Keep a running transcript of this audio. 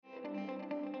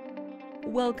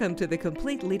Welcome to the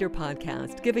Complete Leader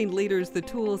Podcast, giving leaders the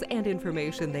tools and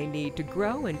information they need to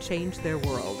grow and change their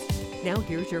world. Now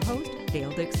here's your host, Dale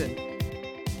Dixon.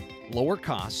 Lower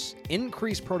costs,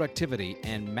 increase productivity,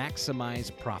 and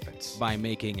maximize profits by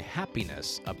making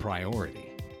happiness a priority.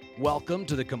 Welcome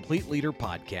to the Complete Leader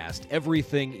Podcast,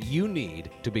 everything you need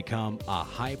to become a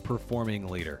high-performing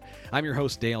leader. I'm your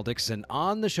host, Dale Dixon.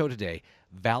 On the show today,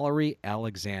 Valerie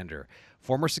Alexander.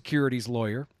 Former securities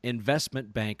lawyer,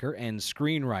 investment banker, and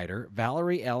screenwriter,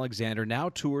 Valerie Alexander now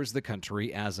tours the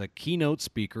country as a keynote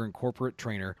speaker and corporate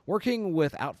trainer, working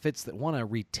with outfits that want to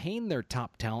retain their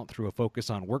top talent through a focus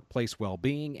on workplace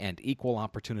well-being and equal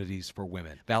opportunities for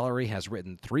women. Valerie has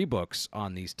written 3 books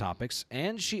on these topics,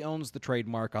 and she owns the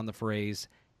trademark on the phrase,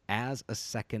 as a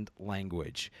second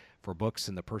language, for books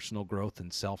in the personal growth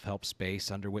and self-help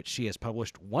space, under which she has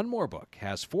published 1 more book,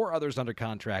 has 4 others under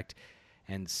contract,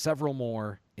 and several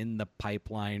more in the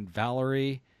pipeline.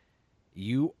 Valerie,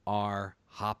 you are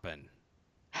hopping.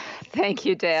 Thank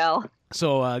you, Dale.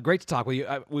 So great to talk with you.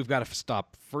 We've got to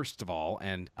stop, first of all,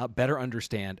 and better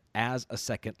understand as a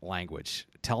second language.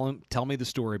 Tell me the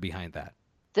story behind that.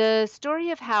 The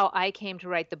story of how I came to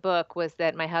write the book was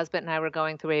that my husband and I were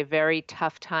going through a very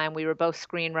tough time. We were both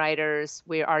screenwriters.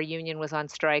 Our union was on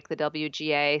strike, the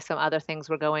WGA. Some other things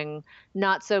were going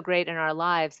not so great in our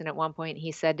lives. And at one point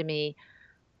he said to me,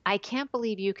 I can't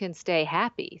believe you can stay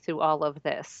happy through all of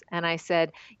this. And I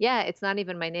said, yeah, it's not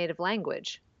even my native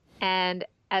language. And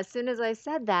as soon as I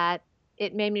said that,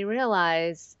 it made me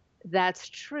realize that's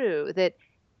true, that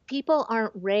people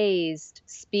aren't raised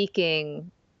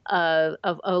speaking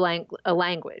of a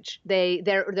language.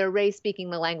 They're raised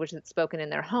speaking the language that's spoken in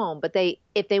their home, but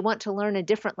if they want to learn a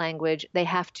different language, they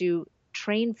have to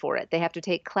train for it. They have to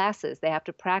take classes, they have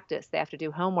to practice, they have to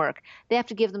do homework, they have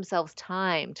to give themselves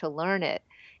time to learn it.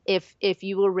 If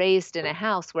you were raised in a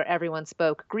house where everyone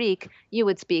spoke Greek, you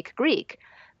would speak Greek.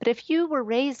 But if you were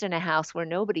raised in a house where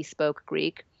nobody spoke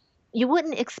Greek, you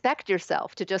wouldn't expect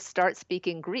yourself to just start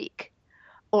speaking Greek.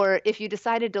 Or if you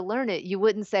decided to learn it, you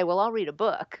wouldn't say, well, I'll read a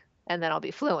book and then I'll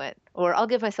be fluent. Or I'll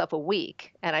give myself a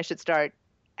week and I should start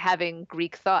having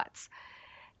Greek thoughts.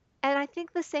 And I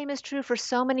think the same is true for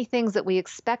so many things that we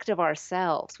expect of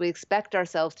ourselves. We expect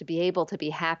ourselves to be able to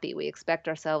be happy. We expect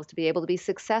ourselves to be able to be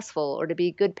successful or to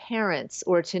be good parents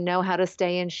or to know how to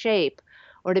stay in shape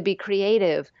or to be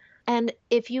creative. And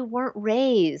if you weren't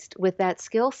raised with that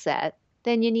skill set,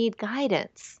 then you need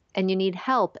guidance and you need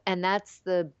help. And that's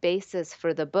the basis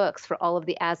for the books, for all of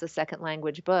the as a second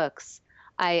language books.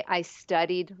 I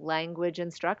studied language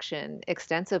instruction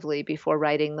extensively before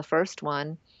writing the first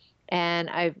one. And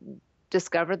I've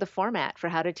discovered the format for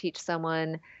how to teach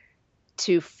someone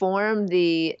to form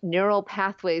the neural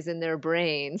pathways in their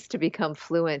brains to become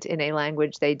fluent in a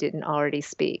language they didn't already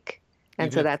speak.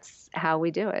 And so that's how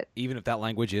we do it. Even if that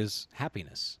language is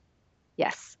happiness.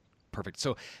 Yes. Perfect.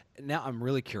 So now I'm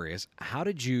really curious, how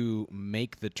did you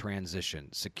make the transition?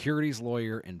 Securities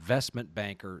lawyer, investment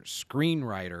banker,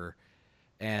 screenwriter,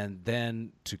 and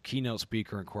then to keynote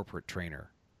speaker and corporate trainer?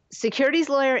 Securities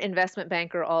lawyer, investment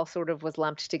banker all sort of was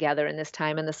lumped together in this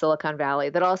time in the Silicon Valley.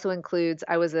 That also includes,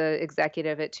 I was an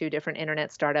executive at 2 different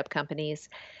internet startup companies,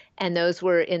 and those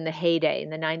were in the heyday, in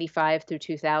the 95 through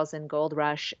 2000 gold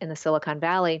rush in the Silicon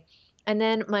Valley. And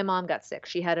then my mom got sick.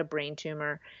 She had a brain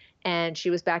tumor, and she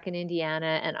was back in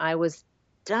Indiana, and I was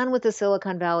done with the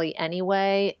Silicon Valley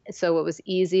anyway, so it was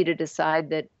easy to decide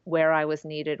that where I was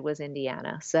needed was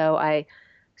Indiana. So I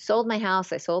sold my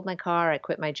house, I sold my car, I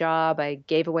quit my job, I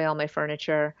gave away all my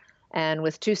furniture, and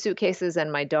with 2 suitcases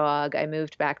and my dog, I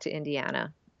moved back to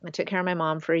Indiana. I took care of my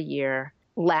mom for a year.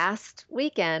 Last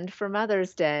weekend for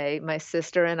Mother's Day, my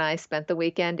sister and I spent the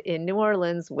weekend in New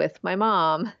Orleans with my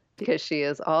mom because she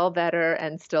is all better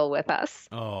and still with us.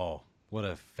 Oh, what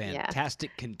a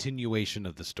fantastic continuation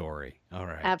of the story. All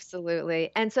right. Absolutely.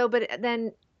 And so, but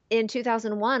then in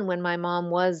 2001, when my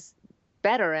mom was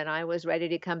better and I was ready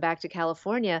to come back to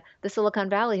California, the Silicon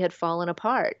Valley had fallen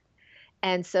apart.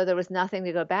 And so there was nothing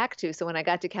to go back to. So when I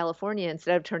got to California,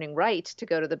 instead of turning right to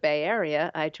go to the Bay Area,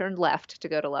 I turned left to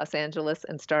go to Los Angeles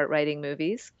and start writing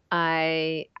movies.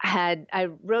 I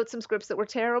wrote some scripts that were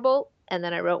terrible, and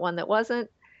then I wrote one that wasn't.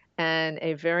 And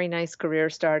a very nice career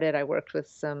started. I worked with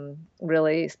some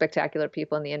really spectacular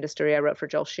people in the industry. I wrote for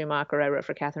Joel Schumacher. I wrote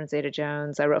for Catherine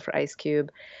Zeta-Jones. I wrote for Ice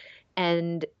Cube.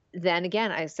 And then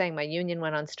again, I was saying my union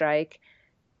went on strike.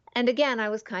 And again, I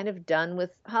was kind of done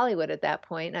with Hollywood at that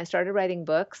point. And I started writing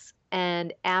books.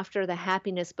 And after the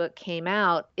Happiness book came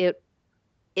out, it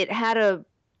had a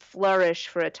flourish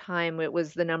for a time. It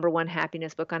was the #1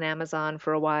 happiness book on Amazon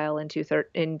for a while in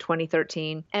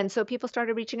 2013. And so people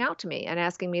started reaching out to me and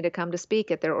asking me to come to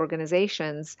speak at their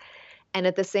organizations. And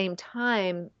at the same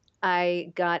time,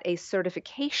 I got a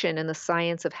certification in the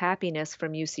science of happiness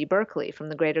from UC Berkeley, from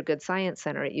the Greater Good Science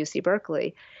Center at UC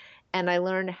Berkeley. And I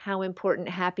learned how important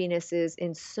happiness is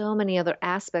in so many other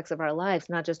aspects of our lives,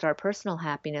 not just our personal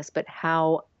happiness, but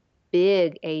how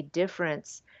big a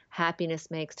difference happiness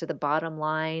makes to the bottom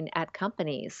line at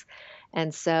companies.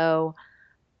 And so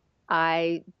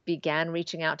I began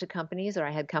reaching out to companies, or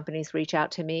I had companies reach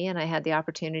out to me, and I had the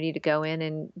opportunity to go in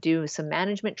and do some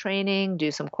management training,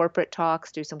 do some corporate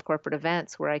talks, do some corporate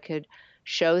events where I could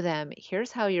show them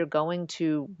here's how you're going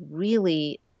to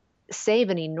really save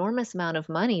an enormous amount of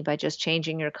money by just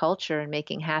changing your culture and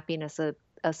making happiness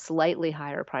a slightly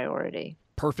higher priority.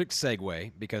 Perfect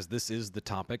segue, because this is the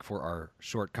topic for our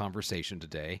short conversation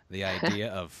today. The idea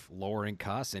of lowering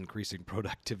costs, increasing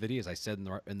productivity, as I said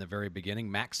in the very beginning,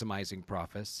 maximizing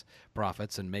profits,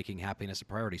 and making happiness a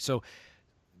priority. So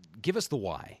give us the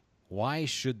why. Why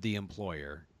should the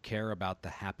employer care about the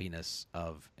happiness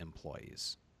of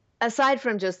employees? Aside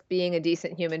from just being a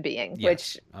decent human being, Yes,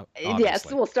 which obviously.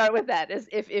 yes, we'll start with that. Is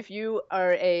if you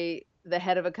are the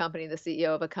head of a company, the CEO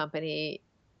of a company,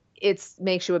 it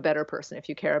makes you a better person if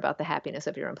you care about the happiness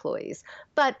of your employees.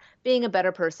 But being a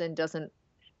better person doesn't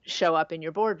show up in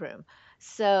your boardroom.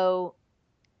 So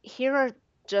here are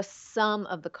just some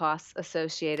of the costs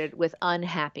associated with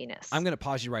unhappiness. I'm going to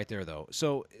pause you right there, though.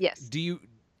 So Yes. do you,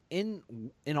 in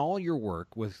all your work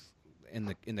in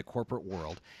the corporate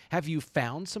world, have you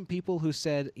found some people who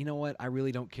said, you know what, I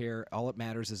really don't care. All it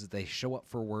matters is that they show up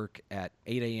for work at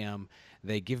 8 a.m.,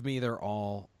 they give me their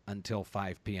all until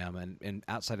 5 p.m., and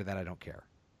outside of that, I don't care.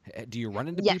 Do you run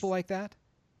into Yes. people like that?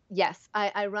 Yes,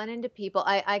 I run into people.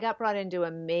 I got brought into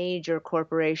a major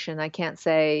corporation. I can't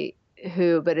say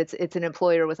who, but it's an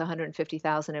employer with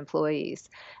 150,000 employees.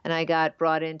 And I got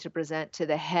brought in to present to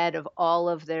the head of all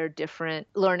of their different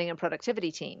learning and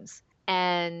productivity teams.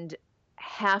 And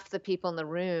half the people in the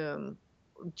room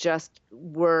just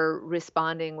were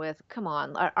responding with, come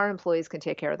on, our employees can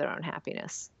take care of their own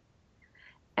happiness.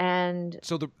 And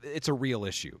so it's a real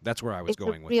issue. That's where I was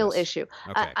going with this. It's a real issue.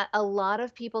 Okay. A lot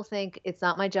of people think it's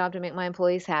not my job to make my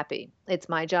employees happy. It's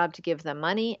my job to give them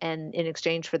money, and in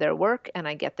exchange for their work, and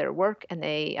I get their work, and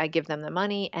I give them the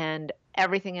money, and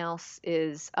everything else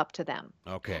is up to them.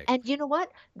 Okay. And you know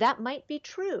what? That might be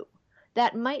true.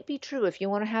 That might be true. If you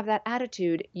want to have that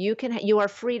attitude, you are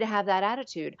free to have that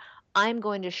attitude. I'm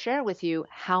going to share with you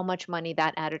how much money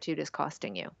that attitude is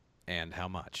costing you. And how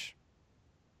much?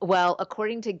 Well,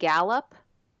 according to Gallup,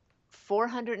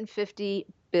 $450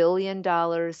 billion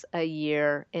a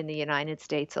year in the United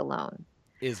States alone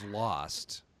is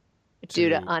lost due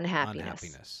to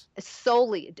unhappiness.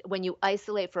 Solely when you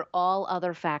isolate for all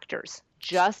other factors,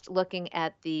 just looking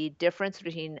at the difference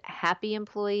between happy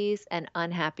employees and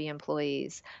unhappy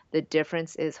employees, the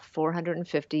difference is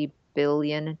 $450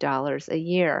 billion a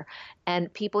year.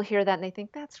 And people hear that and they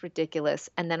think that's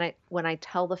ridiculous. And then when I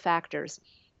tell the factors,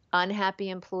 unhappy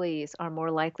employees are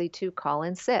more likely to call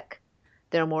in sick.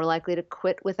 They're more likely to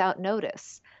quit without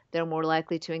notice. They're more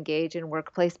likely to engage in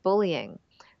workplace bullying.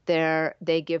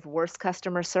 They give worse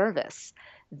customer service.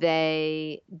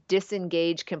 They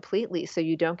disengage completely, so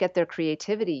you don't get their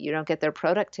creativity, you don't get their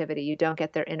productivity, you don't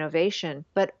get their innovation.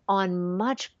 But on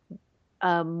much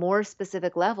more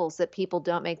specific levels that people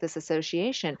don't make this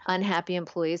association. Unhappy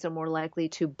employees are more likely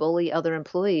to bully other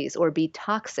employees or be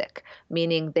toxic,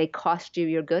 meaning they cost you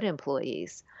your good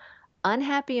employees.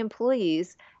 Unhappy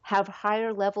employees have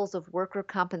higher levels of worker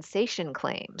compensation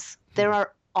claims. There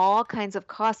are all kinds of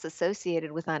costs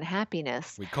associated with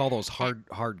unhappiness. We call those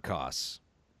hard costs.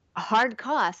 Hard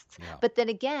costs, yeah. But then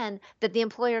again, that the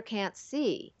employer can't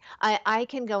see. I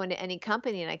can go into any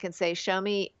company and I can say, show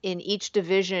me in each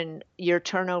division your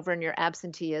turnover and your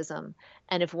absenteeism.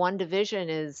 And if one division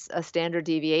is a standard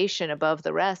deviation above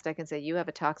the rest, I can say, you have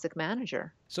a toxic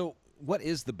manager. So what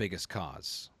is the biggest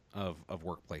cause of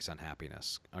workplace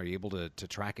unhappiness? Are you able to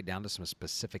track it down to some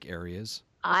specific areas?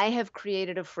 I have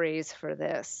created a phrase for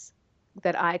this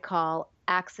that I call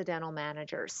accidental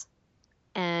managers.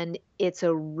 And it's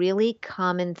a really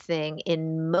common thing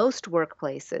in most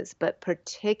workplaces, but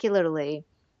particularly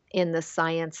in the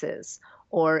sciences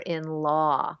or in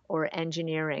law or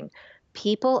engineering.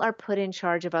 People are put in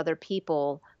charge of other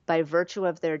people by virtue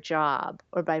of their job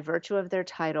or by virtue of their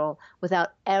title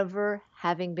without ever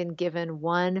having been given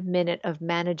 1 minute of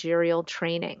managerial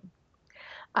training.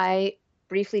 I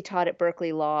briefly taught at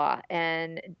Berkeley Law,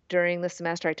 and during the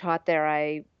semester I taught there,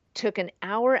 I took an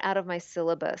hour out of my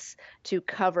syllabus to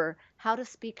cover how to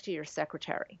speak to your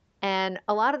secretary. And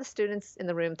a lot of the students in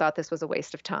the room thought this was a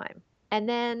waste of time. And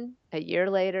then a year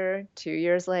later, 2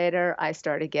 years later, I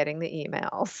started getting the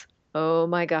emails. Oh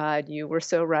my God, you were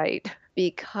so right.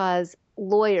 because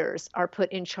lawyers are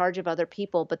put in charge of other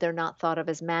people, but they're not thought of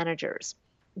as managers.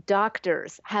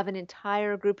 Doctors have an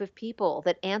entire group of people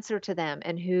that answer to them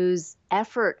and whose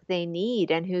effort they need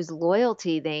and whose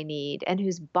loyalty they need and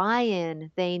whose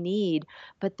buy-in they need,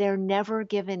 but they're never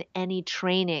given any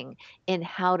training in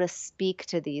how to speak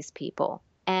to these people.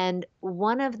 And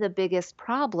one of the biggest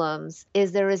problems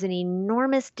is there is an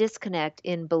enormous disconnect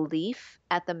in belief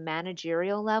at the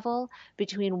managerial level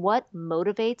between what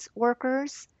motivates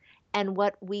workers and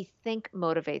what we think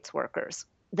motivates workers.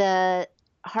 The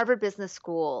Harvard Business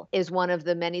School is one of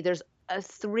the many. There's about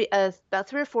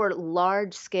three or four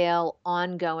large scale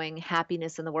ongoing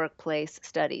happiness in the workplace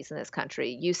studies in this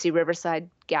country. UC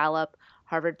Riverside, Gallup,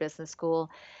 Harvard Business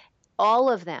School, all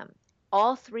of them,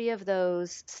 all three of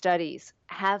those studies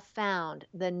have found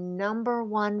the number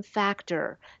one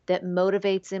factor that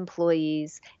motivates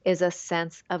employees is a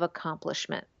sense of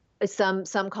accomplishment.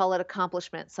 Some call it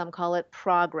accomplishment, some call it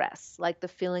progress, like the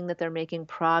feeling that they're making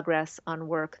progress on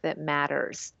work that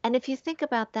matters. And if you think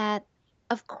about that,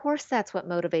 of course that's what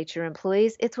motivates your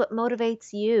employees. It's what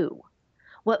motivates you.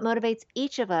 What motivates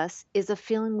each of us is a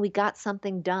feeling we got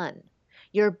something done.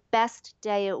 Your best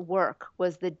day at work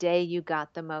was the day you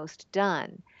got the most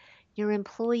done. Your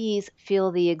employees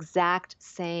feel the exact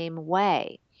same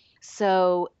way.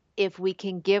 So if we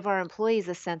can give our employees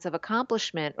a sense of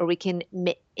accomplishment, or we can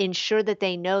ensure that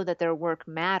they know that their work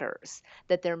matters,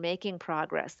 that they're making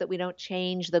progress, that we don't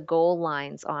change the goal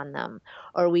lines on them,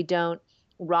 or we don't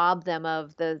rob them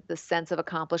of the sense of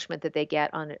accomplishment that they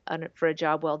get for a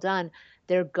job well done,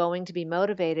 they're going to be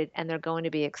motivated and they're going to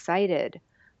be excited.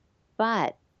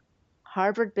 But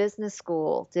Harvard Business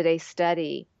School did a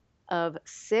study of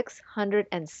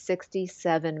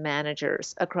 667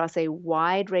 managers across a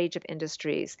wide range of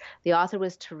industries. The author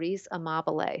was Therese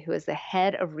Amabile, who is the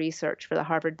head of research for the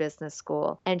Harvard Business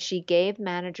School. And she gave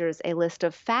managers a list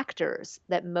of factors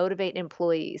that motivate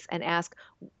employees and asked,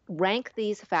 rank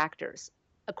these factors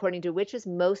according to which is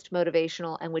most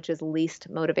motivational and which is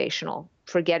least motivational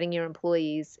for getting your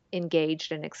employees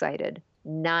engaged and excited.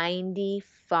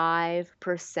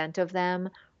 95% of them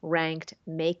ranked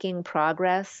making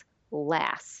progress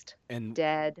last. And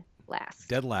dead last.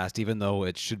 Dead last, even though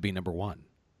it should be number one.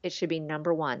 It should be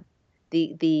number one.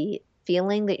 The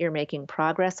feeling that you're making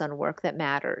progress on work that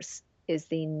matters is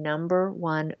the number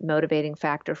one motivating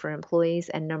factor for employees.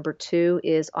 And number two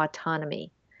is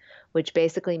autonomy, which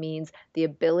basically means the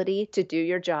ability to do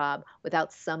your job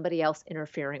without somebody else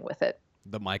interfering with it.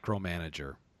 The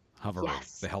micromanager, hovering,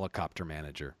 yes. The helicopter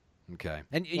manager. Okay.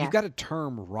 And yes. You've got a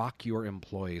term, rock your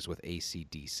employees with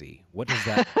AC/DC. What does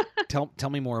that, tell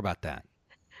me more about that.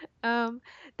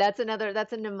 That's a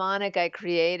mnemonic I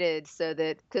created so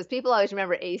that, because people always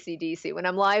remember AC/DC. When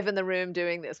I'm live in the room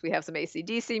doing this, we have some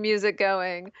AC/DC music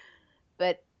going.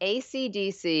 But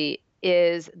AC/DC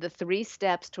is the 3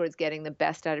 steps towards getting the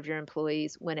best out of your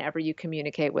employees whenever you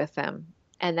communicate with them.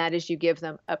 And that is, you give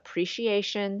them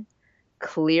appreciation,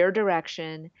 clear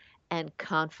direction, and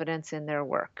confidence in their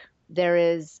work. There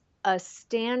is a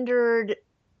standard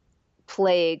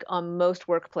plague on most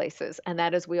workplaces, and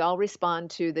that is we all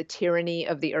respond to the tyranny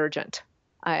of the urgent.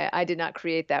 I did not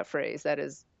create that phrase. That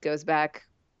goes back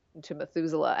to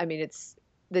Methuselah. I mean, it's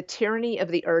the tyranny of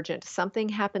the urgent. Something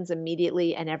happens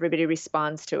immediately and everybody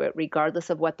responds to it, regardless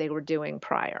of what they were doing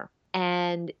prior.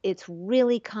 And it's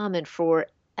really common for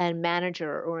a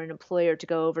manager or an employer to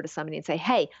go over to somebody and say,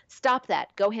 hey, stop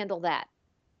that, go handle that,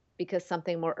 because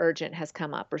something more urgent has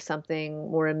come up or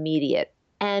something more immediate.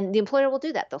 And the employer will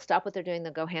do that. They'll stop what they're doing,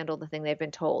 they'll go handle the thing they've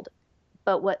been told.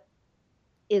 But what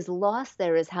is lost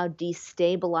there is how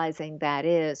destabilizing that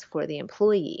is for the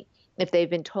employee. If they've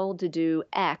been told to do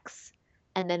X,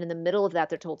 and then in the middle of that,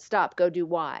 they're told, stop, go do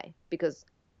Y, because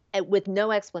with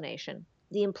no explanation,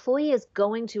 the employee is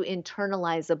going to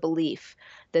internalize a belief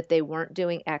that they weren't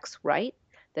doing X right,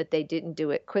 that they didn't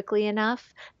do it quickly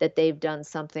enough, that they've done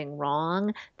something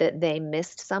wrong, that they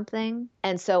missed something.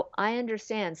 And so I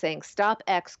understand saying stop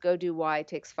X, go do Y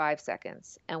takes 5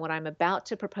 seconds. And what I'm about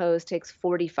to propose takes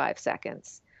 45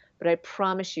 seconds. But I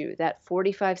promise you that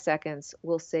 45 seconds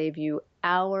will save you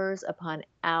hours upon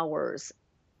hours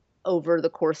over the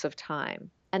course of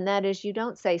time. And that is, you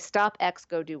don't say stop X,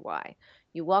 go do Y.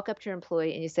 You walk up to your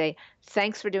employee and you say,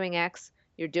 thanks for doing X,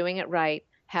 you're doing it right.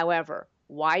 However,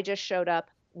 Y just showed up.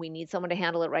 We need someone to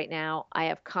handle it right now. I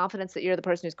have confidence that you're the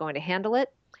person who's going to handle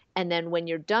it. And then when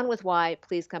you're done with Y,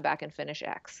 please come back and finish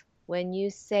X. When you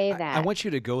say that, I want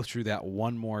you to go through that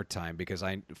one more time, because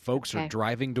folks are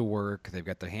driving to work. They've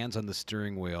got their hands on the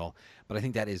steering wheel. But I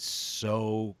think that is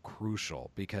so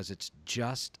crucial, because it's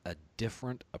just a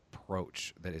different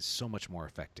approach that is so much more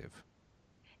effective.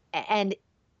 And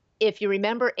If you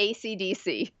remember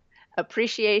ACDC,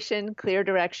 appreciation, clear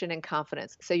direction, and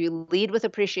confidence. So you lead with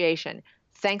appreciation.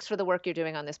 Thanks for the work you're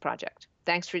doing on this project.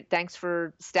 Thanks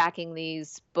for stacking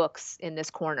these books in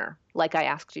this corner like I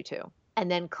asked you to. And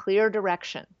then clear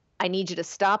direction. I need you to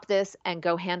stop this and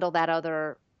go handle that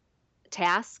other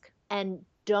task. And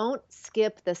don't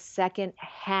skip the second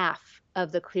half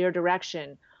of the clear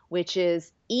direction, which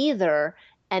is either,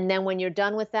 and then when you're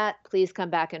done with that, please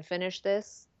come back and finish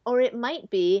this. Or it might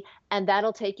be, and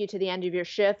that'll take you to the end of your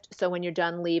shift. So when you're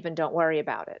done, leave and don't worry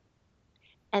about it.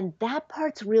 And that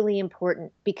part's really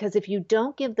important, because if you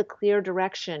don't give the clear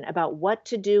direction about what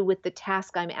to do with the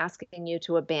task I'm asking you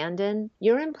to abandon,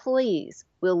 your employees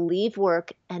will leave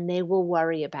work and they will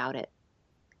worry about it.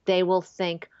 They will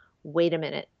think, wait a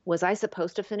minute, was I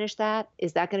supposed to finish that?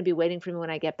 Is that going to be waiting for me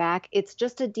when I get back? It's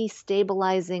just a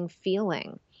destabilizing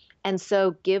feeling. And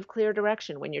so give clear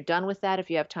direction. When you're done with that, if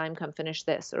you have time, come finish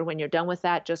this. Or when you're done with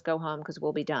that, just go home because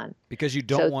we'll be done. Because you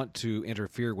don't want to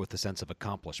interfere with the sense of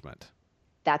accomplishment.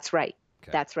 That's right.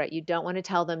 Okay. That's right. You don't want to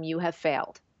tell them you have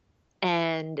failed.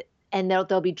 And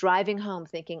they'll be driving home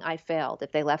thinking I failed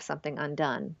if they left something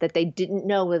undone, that they didn't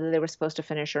know whether they were supposed to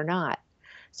finish or not.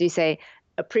 So you say,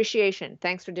 appreciation,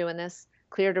 thanks for doing this.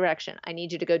 Clear direction, I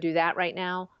need you to go do that right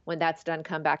now. When that's done,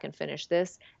 come back and finish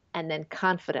this. And then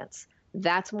confidence.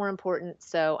 That's more important.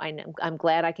 So I'm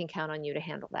glad I can count on you to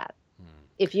handle that.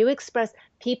 If you express,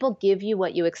 people give you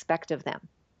what you expect of them.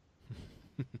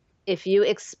 If you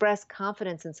express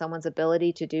confidence in someone's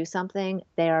ability to do something,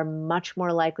 they are much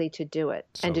more likely to do it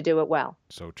and to do it well.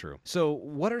 So true. So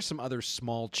what are some other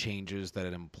small changes that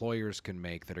employers can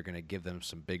make that are going to give them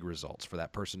some big results for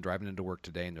that person driving into work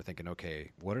today and they're thinking,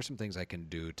 okay, what are some things I can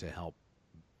do to help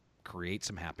create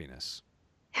some happiness?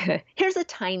 Here's a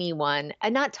tiny one,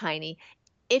 not tiny.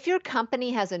 If your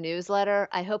company has a newsletter,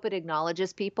 I hope it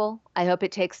acknowledges people. I hope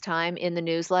it takes time in the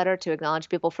newsletter to acknowledge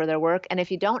people for their work. And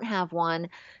if you don't have one,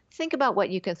 think about what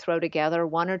you can throw together,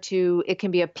 one or two. It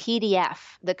can be a PDF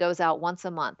that goes out once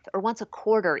a month or once a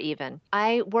quarter even.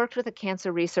 I worked with a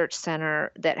cancer research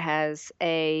center that has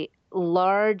about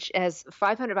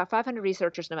 500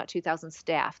 researchers and about 2,000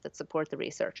 staff that support the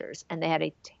researchers. And they had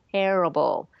a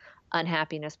terrible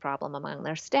unhappiness problem among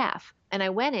their staff. And I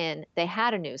went in, they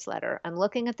had a newsletter. I'm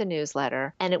looking at the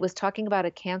newsletter, and it was talking about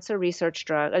a cancer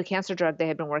drug they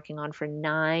had been working on for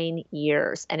 9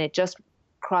 years. And it just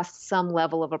crossed some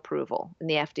level of approval in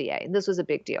the FDA. And this was a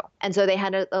big deal. And so they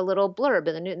had a little blurb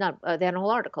in the they had a whole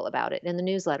article about it in the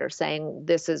newsletter saying,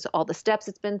 this is all the steps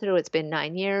it's been through. It's been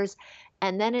 9 years.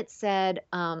 And then it said,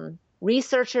 the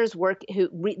researchers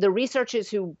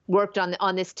who worked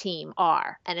on this team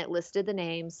are, and it listed the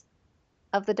names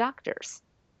of the doctors.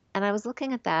 And I was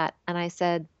looking at that and I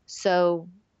said, so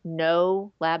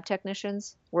no lab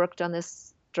technicians worked on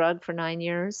this drug for 9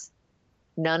 years?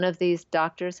 None of these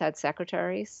doctors had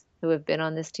secretaries who have been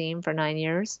on this team for 9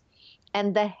 years?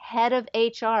 And the head of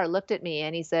HR looked at me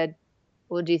and he said,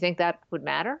 well, do you think that would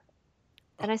matter?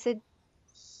 And I said,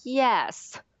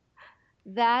 yes,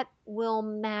 that will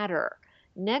matter.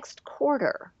 Next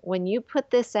quarter, when you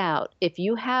put this out, if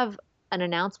you have an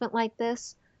announcement like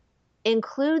this,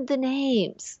 include the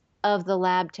names of the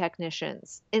lab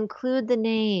technicians, include the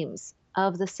names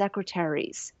of the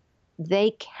secretaries.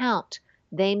 They count,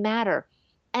 they matter.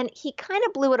 And he kind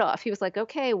of blew it off. He was like,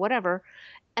 okay, whatever.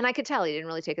 And I could tell he didn't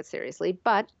really take it seriously,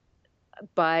 but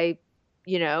by,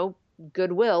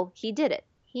 goodwill, he did it.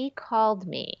 He called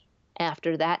me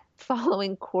after that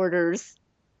following quarter's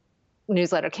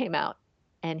newsletter came out.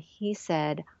 And he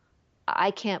said,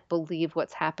 I can't believe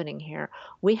what's happening here.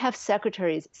 We have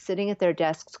secretaries sitting at their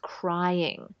desks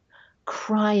crying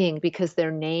because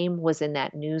their name was in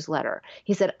that newsletter.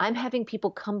 He said, I'm having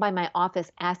people come by my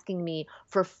office asking me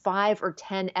for 5 or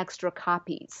 10 extra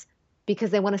copies because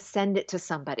they want to send it to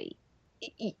somebody.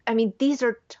 I mean, these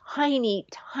are tiny,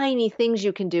 tiny things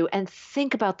you can do. And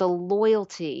think about the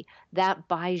loyalty that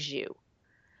buys you.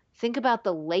 Think about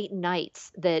the late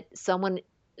nights that someone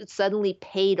suddenly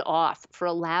paid off for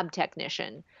a lab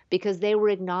technician because they were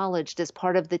acknowledged as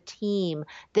part of the team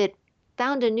that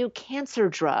found a new cancer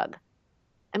drug.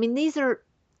 I mean, these are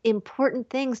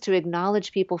important things to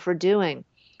acknowledge people for doing.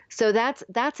 So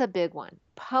that's a big one.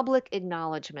 Public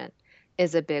acknowledgement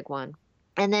is a big one.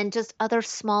 And then just other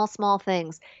small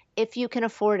things. If you can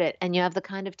afford it and you have the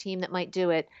kind of team that might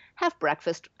do it, have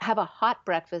a hot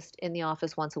breakfast in the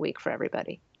office once a week for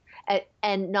everybody.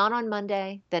 And not on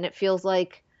Monday, then it feels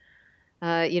like,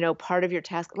 part of your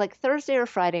task, like Thursday or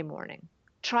Friday morning.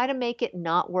 Try to make it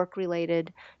not work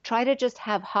related. Try to just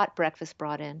have hot breakfast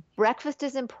brought in. Breakfast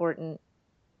is important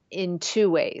in 2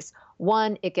 ways.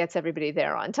 One, it gets everybody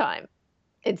there on time.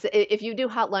 If you do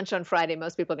hot lunch on Friday,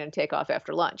 most people are going to take off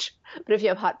after lunch. But if you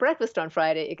have hot breakfast on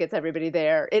Friday, it gets everybody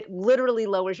there. It literally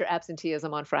lowers your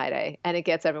absenteeism on Friday, and it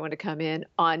gets everyone to come in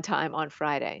on time on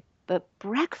Friday. But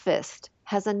breakfast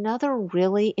has another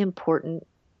really important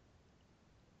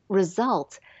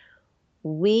result.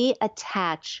 We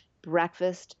attach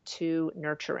breakfast to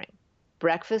nurturing.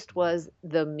 Breakfast was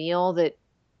the meal that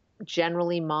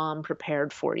generally mom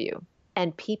prepared for you.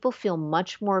 And people feel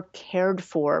much more cared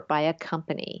for by a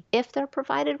company if they're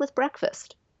provided with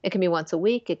breakfast. It can be once a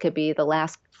week. It could be the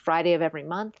last Friday of every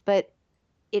month, but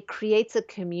it creates a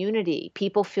community.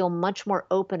 People feel much more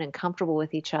open and comfortable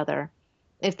with each other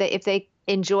if they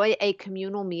enjoy a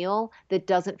communal meal that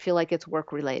doesn't feel like it's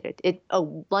work related. A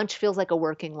lunch feels like a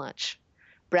working lunch.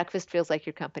 Breakfast feels like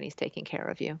your company's taking care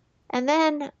of you. And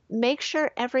then make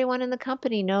sure everyone in the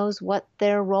company knows what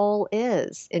their role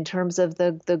is in terms of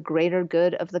the greater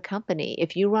good of the company.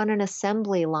 If you run an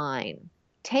assembly line,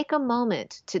 take a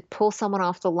moment to pull someone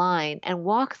off the line and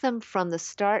walk them from the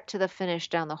start to the finish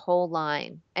down the whole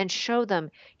line and show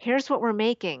them, here's what we're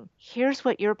making. Here's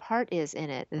what your part is in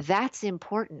it. That's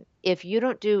important. If you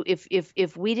don't do,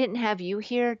 if we didn't have you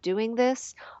here doing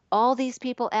this, all these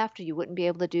people after you wouldn't be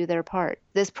able to do their part.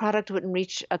 This product wouldn't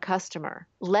reach a customer.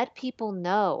 Let people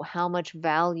know how much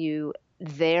value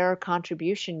their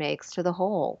contribution makes to the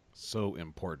whole. So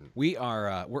important. We're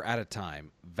out of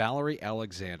time. Valerie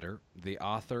Alexander, the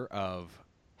author of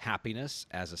Happiness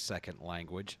as a Second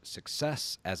Language,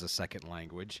 Success as a Second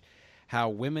Language, How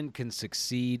Women Can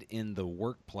Succeed in the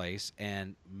Workplace,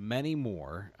 and many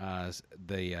more.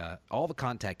 All the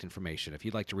contact information, if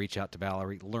you'd like to reach out to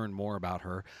Valerie, learn more about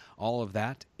her, all of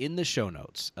that in the show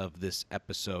notes of this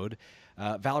episode.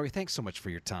 Valerie, thanks so much for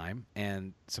your time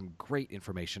and some great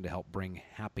information to help bring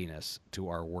happiness to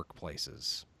our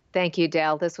workplaces. Thank you,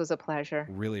 Dale. This was a pleasure.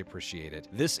 Really appreciate it.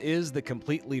 This is the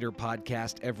Complete Leader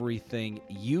Podcast, everything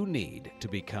you need to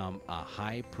become a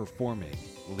high-performing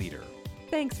leader.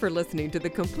 Thanks for listening to the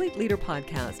Complete Leader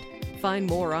Podcast. Find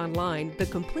more online,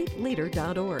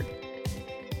 thecompleteleader.org.